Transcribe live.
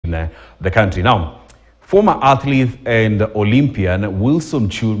in the country. Now, former athlete and Olympian Wilson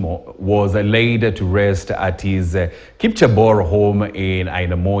Chumo was laid to rest at his Kiprugut home in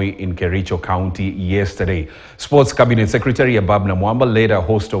Ainamoi in Kericho County yesterday. Sports Cabinet Secretary Ababna Mwamba led a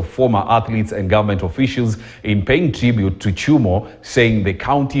host of former athletes and government officials in paying tribute to Chumo, saying the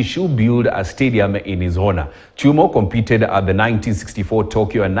county should build a stadium in his honor. Chumo competed at the 1964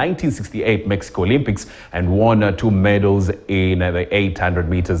 Tokyo and 1968 Mexico Olympics and won 2 medals in the 800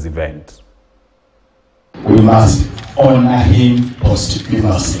 meters event. We must honor him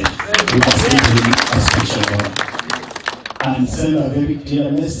posthumously. We must give him a special honor and send a very clear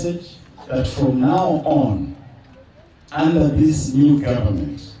message that from now on, under this new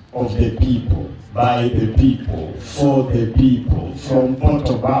government of the people, by the people, for the people, from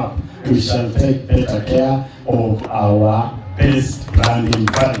bottom up, we shall take better care of our best branding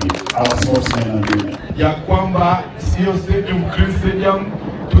value, our sportsmen and women. Ya kwamba sio stadium, Chris Stadium,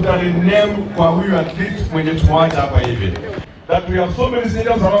 tutaname kwa huyu athlete mwenye tumewacha hapa hivi. That we have so many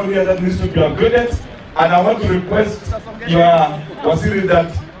stadiums around here that needs to be upgraded, and I want to request your waziri that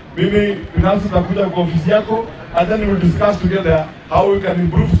mimi binafsi takuja kwa ofisi yako, and then we will discuss together how we can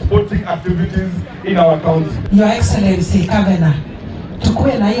improve sporting activities in our county. Your Excellency Governor,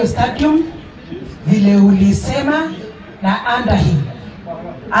 tukue na hiyo stadium vile ulisema na under him,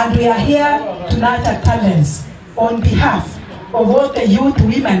 and we are here to nurture talents on behalf of all the youth,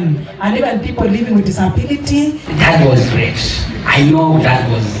 women, and even people living with disability. That was great. I know that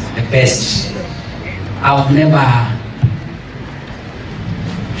was the best. I've never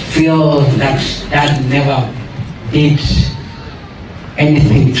feel that never did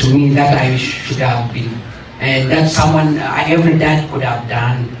anything to me that I should have been, and that someone, every dad could have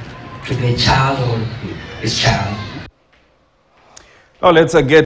done to their child or his child. Now let's get